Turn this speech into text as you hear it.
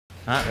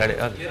Ready?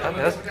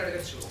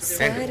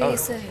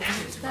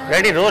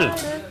 Ready, roll.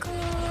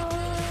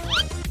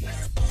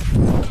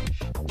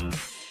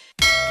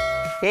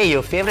 Hey,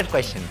 your favorite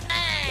question.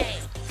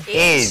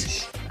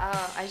 Age.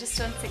 I just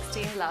turned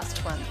 16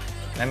 last month.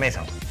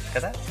 Amazing.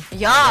 Kada?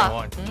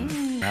 Yeah.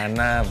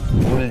 Nanna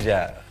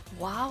Mrunal.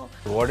 Wow.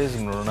 What is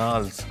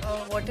Mrunal's?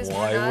 What is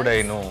Why Mrunal's? would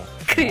I know?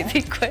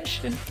 Crazy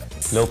question.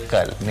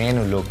 Local.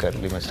 Nenu local.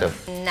 You must have.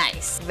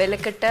 Nice.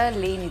 Velakata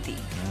lenidi.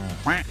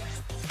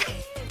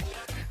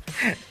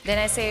 Then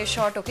I say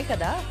short, okay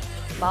kada?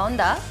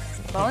 Baunda?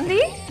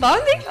 Baundi?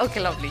 Baundi? Okay,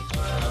 lovely.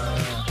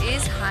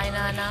 Is Hi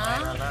Nanna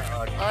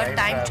a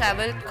time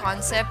travel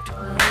concept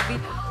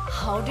movie?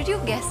 How did you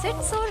guess it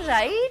so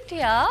right,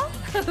 yeah?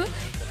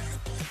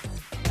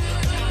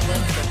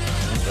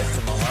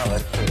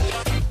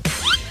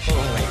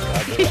 Oh my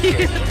God.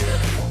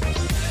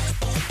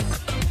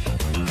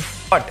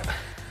 What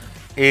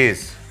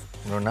is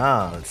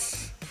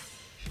Mrunal's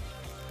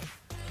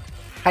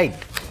height?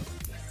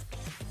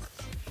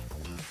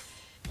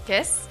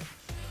 Guess?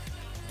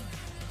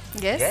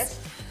 Guess? Yes.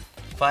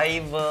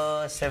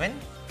 5'7"?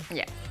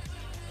 Yeah.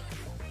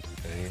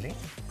 Really?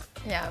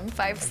 Yeah, I'm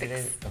 5'6".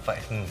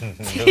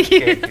 Look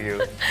at you.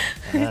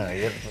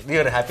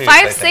 You're happy.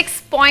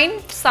 5'6"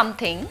 point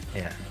something.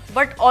 Yeah.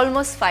 But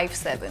almost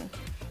 5'7".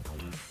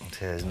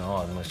 There's no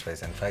almost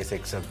 5'7",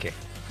 5'6". Okay.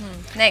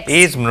 Next.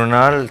 Is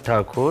Mrunal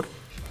Thakur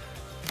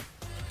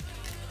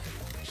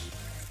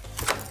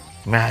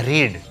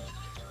married?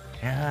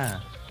 Yeah.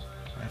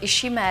 Is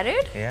she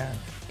married? Yeah.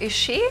 Is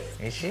she?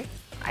 Is she?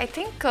 I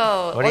think What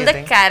all do you the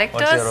think?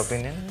 characters. What's your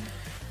opinion?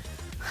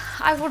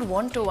 I would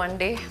want to one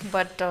day,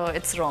 but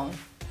it's wrong.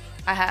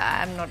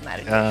 I'm not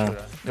married.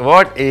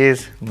 What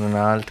is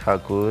Mrunal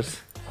Thakur's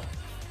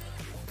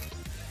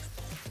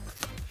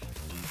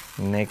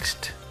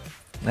next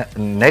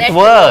net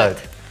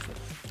worth?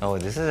 Oh,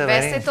 this is a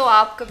वैसे very. तो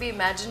आप कभी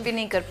imagine भी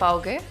नहीं कर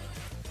पाओगे,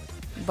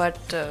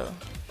 but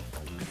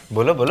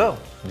बोलो बोलो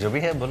जो भी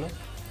है बोलो.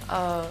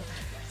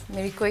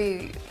 मेरी कोई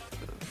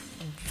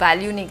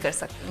value नहीं कर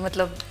सकती,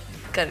 मतलब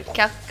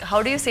क्या? How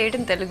do you say it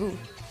in Telugu?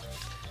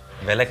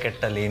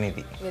 వెలకట్ట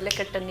లేనిది.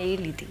 వెలకట్ట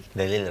లేనిది.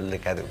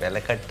 కాదు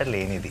వెలకట్ట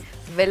లేనిది.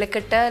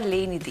 వెలకట్ట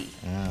లేనిది.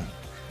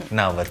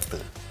 నా వర్త్.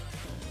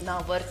 నా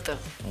వర్త్.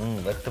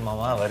 వర్త్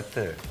మామా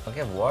worth.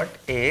 Okay, what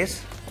is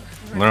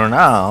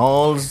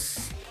Mrunal's?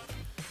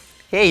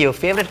 Hey, your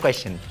favorite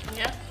question.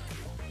 Yeah.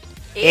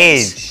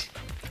 Age.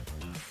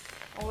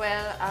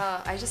 Well,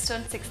 I just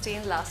turned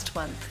 16 last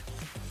month.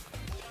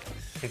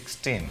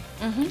 16.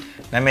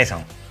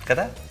 నమ్మేశాం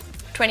కదా?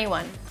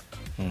 21.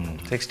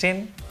 16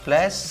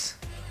 plus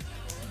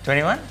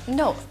 21?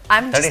 No,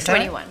 I'm just 37?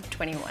 21.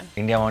 21.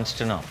 India wants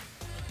to know.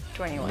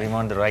 21. We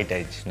want the right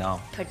age now.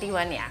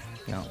 31, yeah.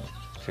 No.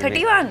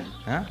 31.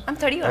 Huh? I'm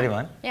 31.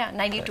 31? Yeah,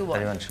 92 born.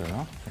 31 should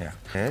know. Yeah.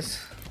 Yes.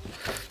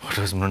 What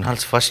was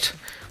Mrunal's first?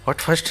 What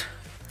first?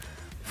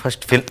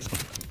 First film.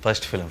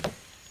 First film.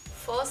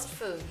 First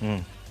film.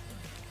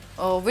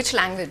 Which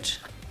language?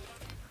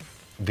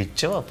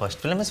 Whichever. First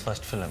film is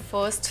first film.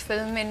 First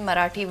film in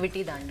Marathi,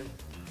 Viti Dandu.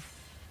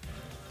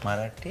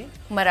 Marathi?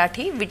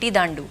 Marathi, Viti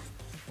Dandu.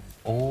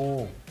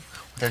 Oh.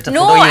 That's the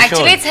No, photo you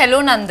actually showed. it's Hello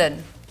Nandan.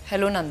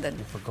 Hello Nandan.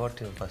 You forgot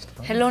your first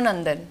film. Hello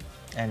Nandan.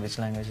 And which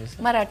language is it?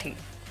 Marathi.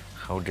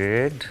 How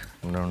did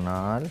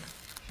Mrunal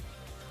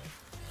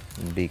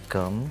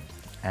become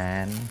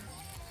an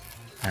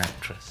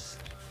actress?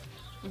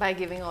 By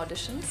giving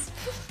auditions.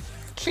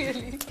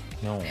 Clearly.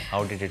 No,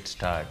 how did it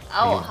start?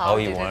 Oh, how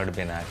you did wanted to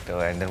be an actor,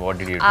 and then what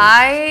did you do?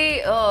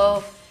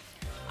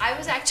 I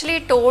was actually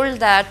told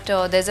that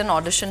there's an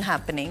audition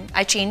happening.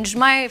 I changed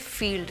my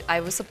field. I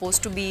was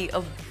supposed to be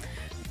a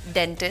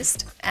dentist,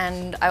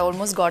 and I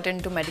almost got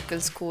into medical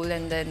school,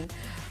 and then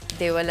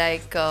they were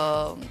like,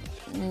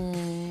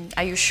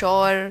 are you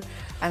sure?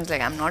 I was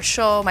like, I'm not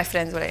sure. My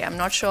friends were like, I'm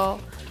not sure.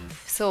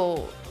 So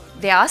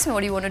they asked me,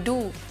 what do you want to do?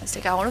 I was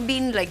like, I want to be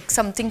in like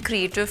something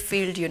creative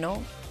field, you know,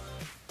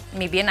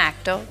 maybe an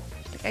actor.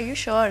 Like, are you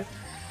sure?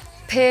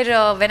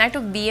 When I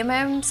took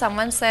BMM,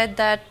 someone said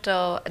that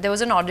there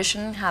was an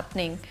audition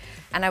happening,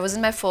 and I was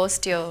in my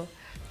first year.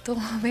 तो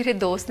मेरे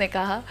दोस्त ने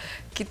कहा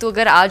कि तू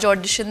अगर आज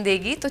audition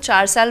देगी तो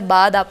 4 साल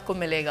बाद आपको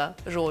मिलेगा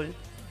role.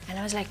 And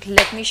I was like,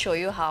 let me show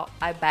you how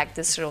I backed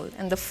this role.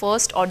 And the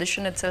first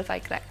audition itself, I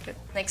cracked it.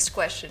 Next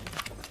question.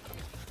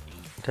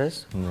 Does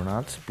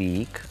Mrunal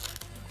speak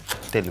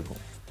Telugu?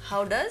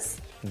 How does?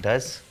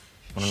 Does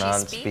Mrunal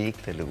speak? speak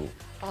Telugu?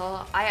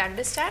 I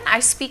understand. I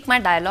speak my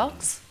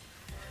dialogues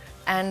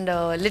and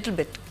a little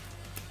bit.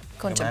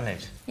 You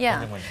manage?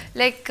 Yeah.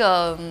 Like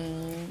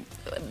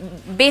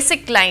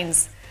basic lines.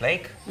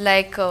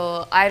 Like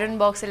iron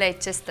box ఇలా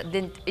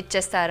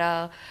ఇచ్చేస్తారా,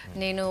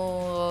 నేను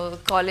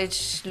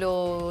కాలేజ్లో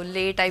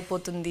late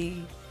అయిపోతుంది,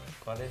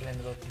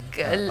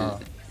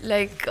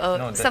 like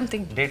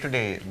something. Day to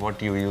day, what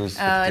you use?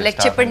 Like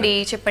చెప్పండి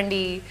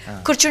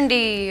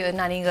కూర్చుండి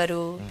నాని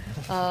గారు,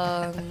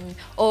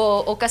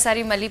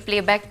 ఒకసారి మళ్ళీ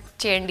ప్లేబ్యాక్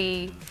చేయండి.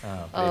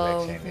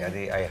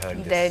 I heard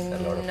this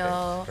a lot of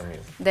it from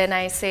you. Then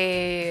I say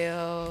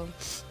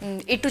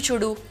ఇటు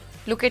చూడు.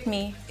 Look at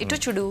me. Itu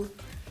chudu.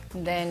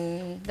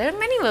 Then there are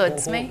many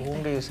words.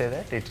 Whom do you say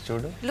that? It's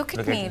chudu? Look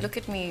at me. Look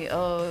at me.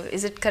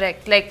 Is it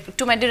correct? Like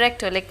to my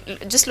director, like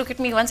just look at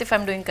me once if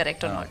I'm doing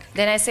correct or not.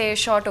 Then I say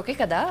short. Okay,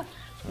 kada.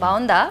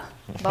 Baunda.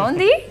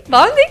 Baundi.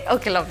 Baundi.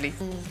 Okay, lovely.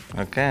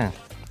 Okay.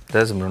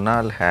 Does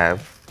Mrunal have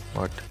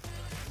what?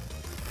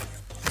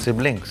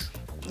 Siblings?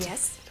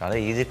 Yes. Chala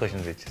easy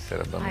questions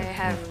ichchessaru abba. I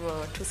have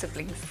 2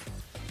 siblings.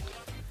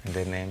 And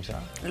their names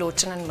are?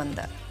 Lochan and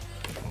Manda.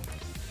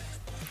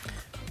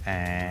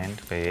 And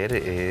where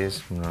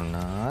is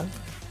Mrunal?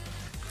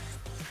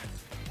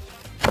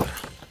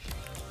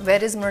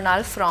 Where is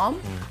Mrunal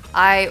from?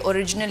 I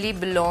originally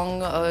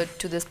belong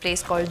to this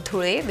place called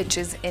Dhule, which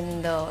is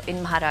in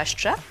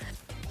Maharashtra.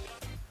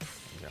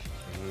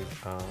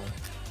 Yeah.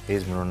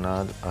 Is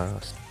Mrunal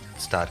a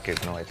star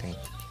kid? No, I think.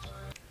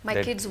 My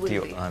kids will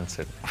you be.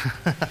 answered.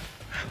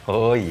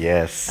 Oh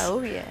yes. Oh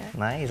yeah.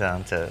 Nice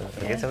answer.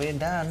 Okay, so we're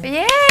done.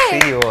 Yay!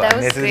 See you. That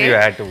was Unnecessary great. you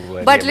had to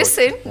worry But about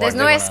listen, what there's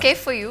no they're gonna escape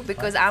for you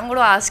because I'm going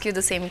to ask you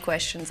the same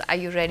questions. Are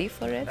you ready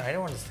for it? I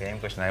don't want the same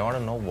question. I want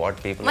to know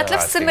what people are Matlab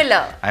asking.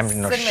 similar. I'm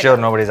not Similar. sure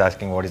nobody's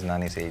asking what is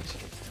Nani's age.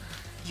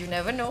 You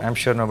never know. I'm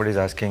sure nobody's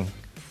asking.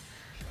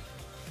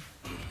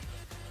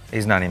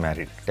 Is Nani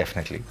married?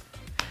 Definitely.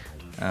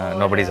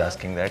 Nobody's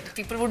asking that.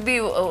 People would be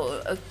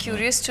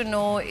curious to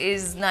know,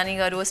 is Nani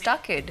Garu a star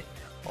kid?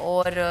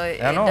 Or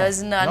No.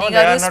 does Nani no, they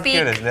Garu are not speak?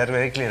 curious. They are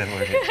very clear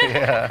about it.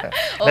 Yeah.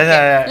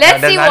 Okay.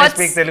 Let's does see Nani what's-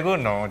 speak Telugu?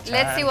 No chance.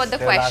 Let's see what the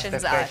They will ask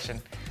questions the are.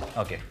 question.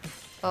 Okay.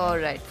 All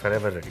right.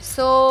 Forever ready.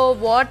 So,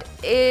 what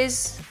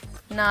is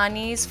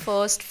Nani's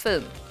first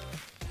film?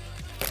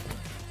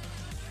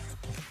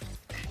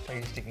 Why are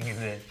you sticking it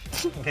there?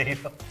 There you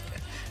go.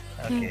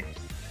 Okay.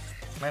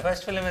 My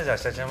first film is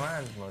Ashachama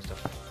and most of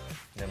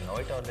them know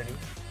it already.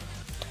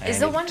 Is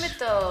And the one it-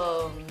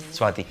 with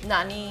Swati.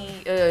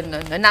 Nani,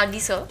 Nagi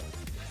sir?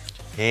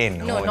 Hey,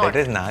 no, No, that not.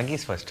 is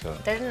Nagi's first film.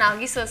 That is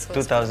Nagi sir's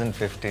first.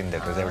 2015,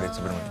 that was Evidence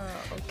Subramanian.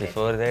 Okay.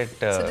 Before that,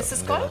 So this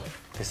is called?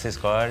 This is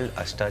called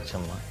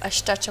Ashtachamma.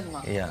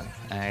 Ashtachamma. Yeah,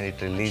 and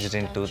it released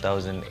in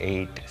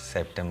 2008,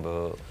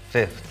 September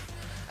 5th.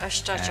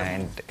 Ashtachamma.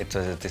 And it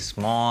was this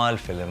small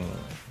film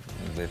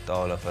with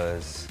all of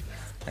us.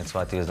 And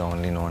Swati was the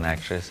only known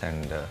actress,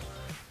 and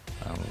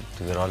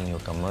we were all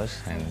newcomers,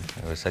 and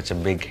it was such a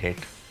big hit.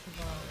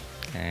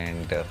 Wow.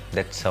 And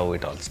that's how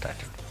it all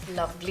started.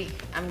 Lovely.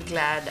 I'm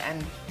glad,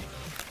 and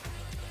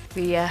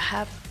we are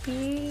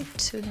happy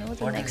to know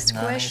the next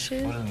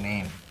question. Full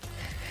name?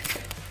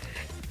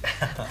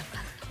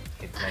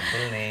 My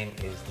full name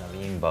is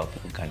Naveen Babu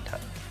Ganta.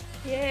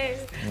 Yay.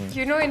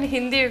 You know, in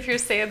Hindi, if you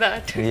say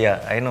that.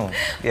 Yeah, I know.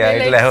 Yeah, We're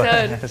it'll like,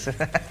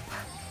 have.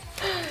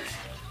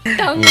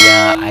 Tongue.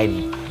 Yeah,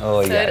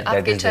 Oh, Sir, yeah, that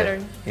aapke is there.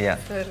 charan. Yeah,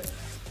 Sir.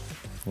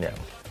 yeah.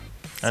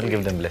 I'll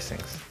give them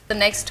blessings. The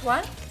next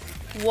one.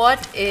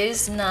 What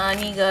is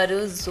Nani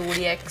Garu's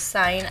zodiac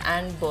sign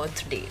and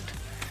birth date?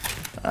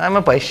 I'm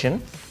a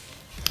Piscean.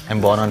 I'm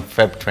born on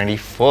Feb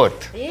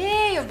 24th.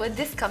 Hey, your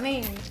birthday's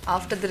coming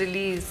after the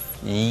release.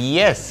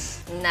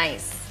 Yes.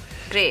 Nice.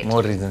 Great.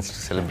 More reasons to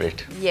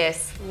celebrate.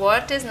 Yes.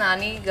 What is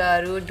Nani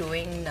Garu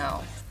doing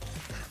now?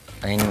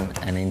 In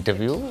an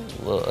interview,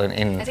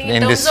 in I think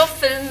in terms this of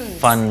films.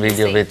 fun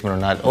video say. with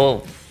Mrunal. Oh,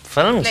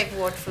 films? Like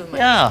what film?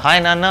 Yeah, Hi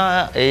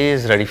Nanna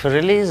is ready for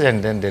release,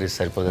 and then there is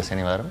Sarpoda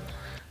Senivaram,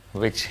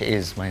 which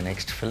is my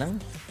next film.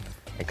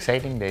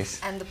 Exciting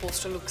days. And the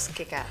poster looks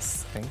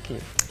kick-ass. Thank you.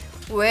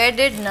 Where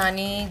did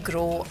Nani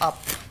grow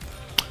up?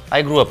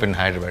 I grew up in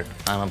Hyderabad.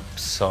 I'm a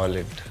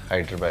solid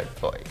Hyderabad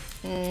boy.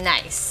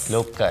 Nice.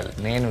 Local.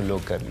 Nenu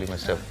local. You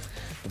must have.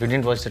 If you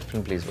didn't watch that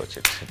film, please watch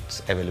it. It's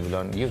available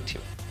on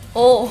YouTube.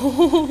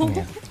 Oh.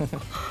 Yeah.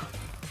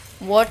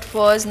 What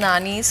was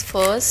Nani's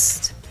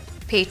first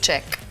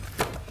paycheck?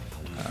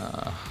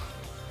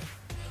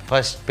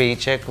 First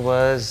paycheck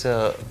was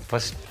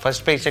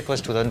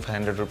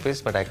 2,500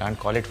 rupees, but I can't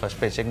call it first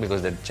paycheck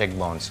because the check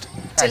bounced.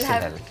 I still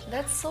have it.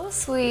 That's so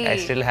sweet. I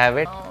still have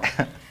it.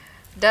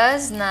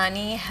 Does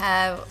Nani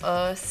have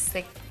a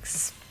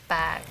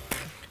six-pack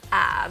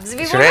abs?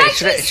 We Should won't I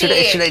actually see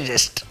it. should I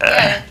just?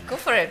 Yeah, go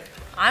for it.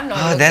 I'm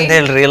not looking. Then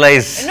they'll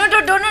realize. No,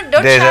 don't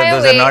shy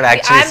Those away. are not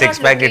actually I'm not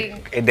six-pack.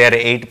 looking. They are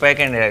 8-pack,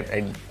 and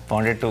I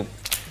wanted to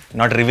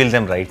not reveal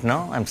them right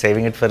now. I'm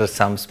saving it for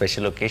some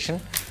special occasion.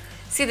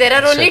 See, there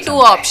are only Sweat two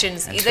Sunday.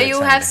 options. And Either Sweat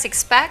you have Sunday.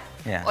 6-pack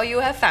Yeah. or you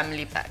have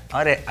family pack. Or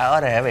I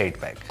have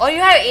 8-pack. Or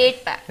you have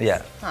 8-pack.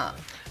 Yeah. Huh.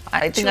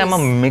 I think I'm a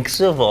mix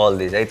of all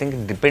these. I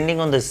think depending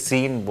on the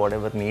scene,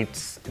 whatever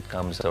needs, it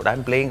comes out.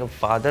 I'm playing a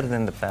father,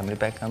 then the family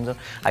pack comes out.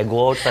 I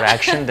go out for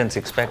action, then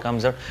 6-pack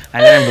comes out.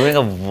 And then I'm doing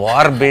a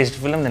war-based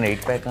film, then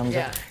 8-pack comes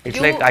out. It's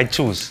like I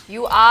choose.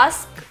 You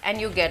ask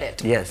and you get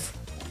it. Yes,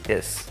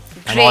 yes.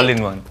 I'm Great. all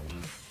in one.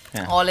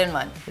 Yeah. All in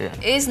one. Yeah.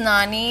 Is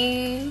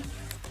Nani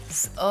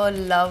a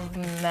love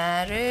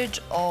marriage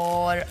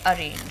or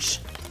arranged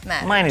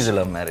marriage? Mine is a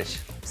love marriage.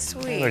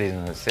 Sweet. Everybody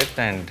knows it.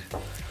 And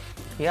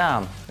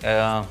yeah,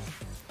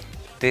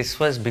 this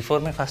was before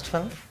my first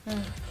film.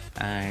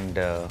 And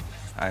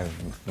I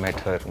met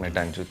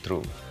Anju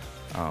through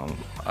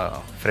a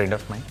friend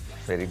of mine.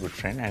 very good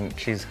friend, and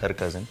she's her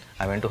cousin.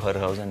 I went to her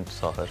house and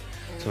saw her.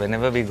 So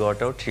whenever we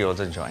got out, she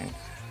also joined.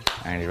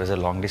 And it was a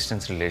long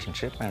distance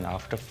relationship, and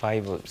after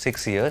 5 or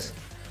 6 years,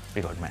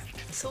 we got married.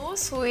 So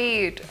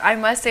sweet. I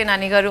must say,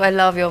 Nani Garu, I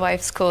love your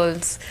wife's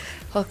curls.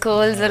 Her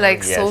curls are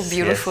like so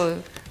beautiful.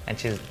 Yes. And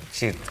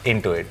she's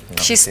into it. You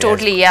know. She's she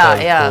totally,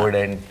 has yeah. code,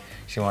 and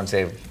she wants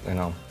a, you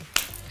know,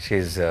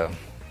 she's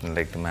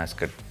like the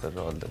mascot for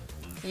all the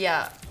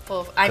Yeah,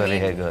 perfect. curly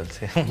hair girls.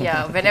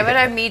 Yeah, whenever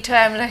I meet her,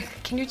 I'm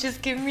like, can you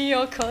just give me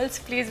your curls,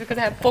 please? Because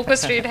I have poker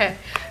straight hair.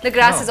 The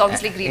grass is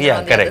obviously greener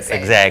on the other side.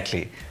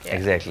 Exactly. Yeah.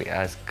 Exactly.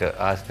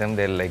 Ask them,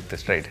 they'll like the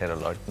straight hair a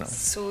lot. No?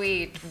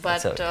 Sweet.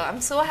 But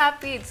I'm so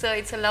happy. It's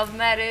a love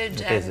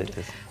marriage. It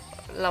is.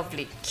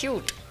 Lovely.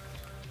 Cute.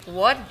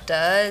 What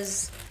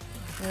does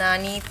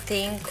Nani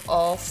think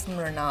of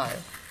Mrunal?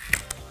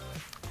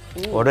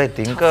 What do I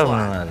think of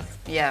Mrunal?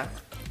 Yeah.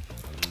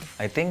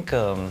 I think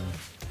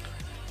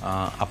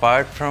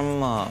apart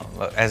from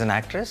as an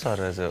actress or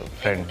as a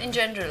friend? In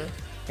general.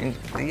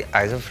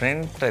 As a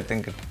friend, I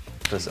think it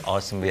was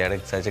awesome. We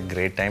had such a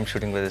great time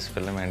shooting with this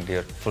film, and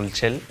you're full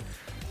chill,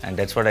 and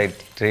that's what I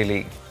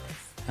really.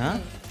 Huh?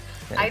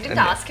 I didn't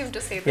ask him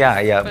to say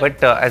that. Yeah.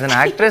 But as an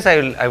actress,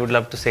 I would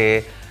love to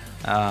say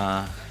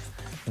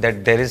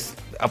that there is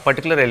a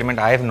particular element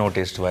I have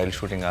noticed while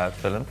shooting our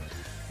film.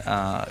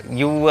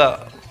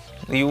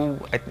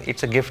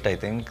 It's a gift, I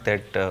think,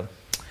 that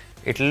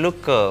it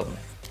look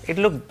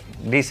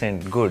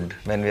decent, good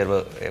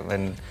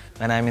when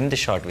I'm in the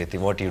shot with you,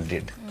 what you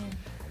did.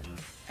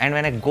 And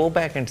when I go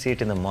back and see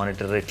it in the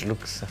monitor, it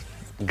looks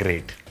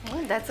great.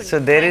 Oh, that's so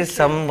there is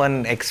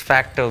one X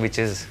factor which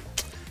is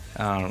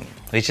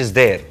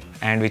there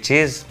and which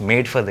is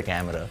made for the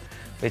camera,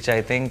 which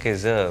I think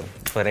is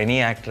for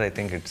any actor, I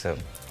think it's a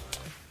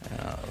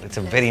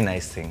very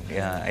nice thing.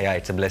 Yeah,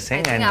 it's a blessing.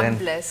 I think I'm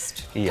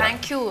blessed. Yeah.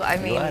 Thank you. I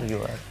mean,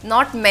 you are.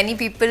 Not many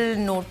people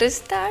notice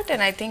that,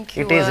 and I think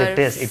you It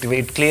is. It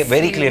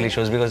very clearly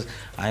shows, because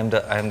I'm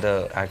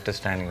the actor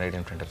standing right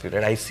in front of you.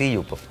 Right, I see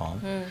you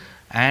perform,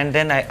 and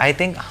then I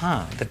think,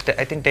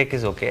 I think take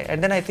is okay,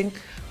 and then I think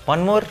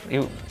one more.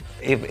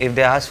 If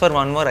they ask for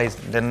one more,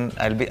 then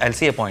I'll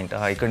see a point.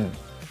 I could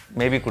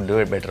do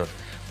it better.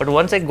 But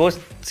once I go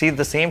see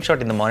the same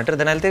shot in the monitor,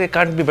 then I'll think it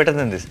can't be better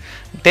than this.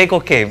 Take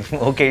okay.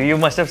 You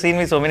must have seen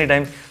me so many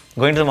times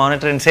going to the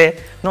monitor and say,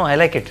 no, I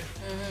like it.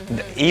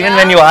 Even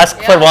when you ask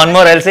for one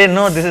more, I'll say,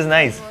 no, this is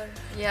nice.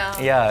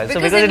 Yeah.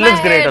 Because it looks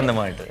great on the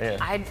monitor.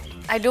 Yeah.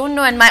 I don't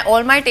know, and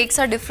all my takes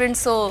are different.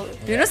 So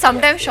you know,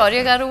 sometimes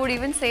Shaurya Garu would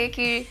even say,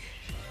 "Ki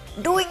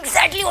do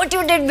exactly what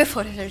you did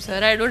before." I said, "Sir,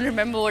 I don't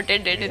remember what I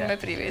did in my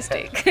previous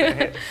take."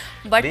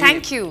 But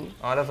thank you.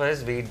 All of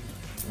us,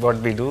 what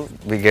we do,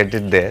 we get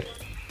it there.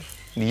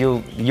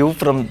 You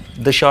from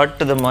the shot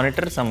to the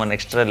monitor, someone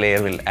extra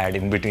layer will add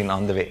in between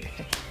on the way.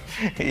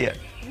 Yeah.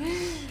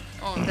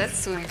 Oh,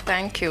 that's sweet.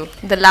 Thank you.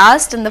 The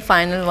last and the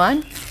final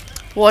one.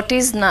 What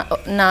is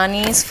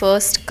Nani's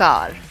first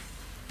car?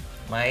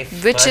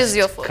 Which is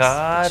your first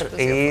car?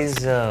 Is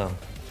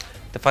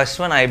the first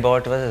one I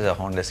bought was a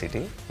Honda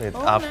City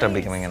after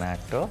becoming an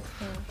actor,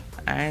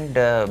 and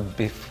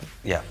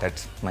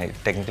that's my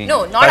technically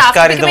first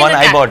car is the one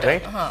I bought,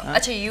 right?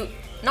 Actually,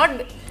 not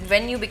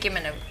when you became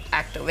an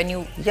actor, when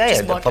you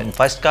bought the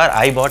first car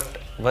I bought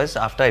was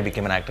after I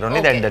became an actor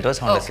only. Then that was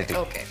Honda City.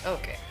 Okay.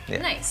 Yeah.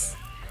 Nice.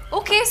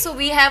 Okay, so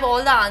we have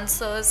all the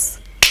answers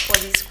for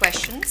these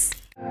questions.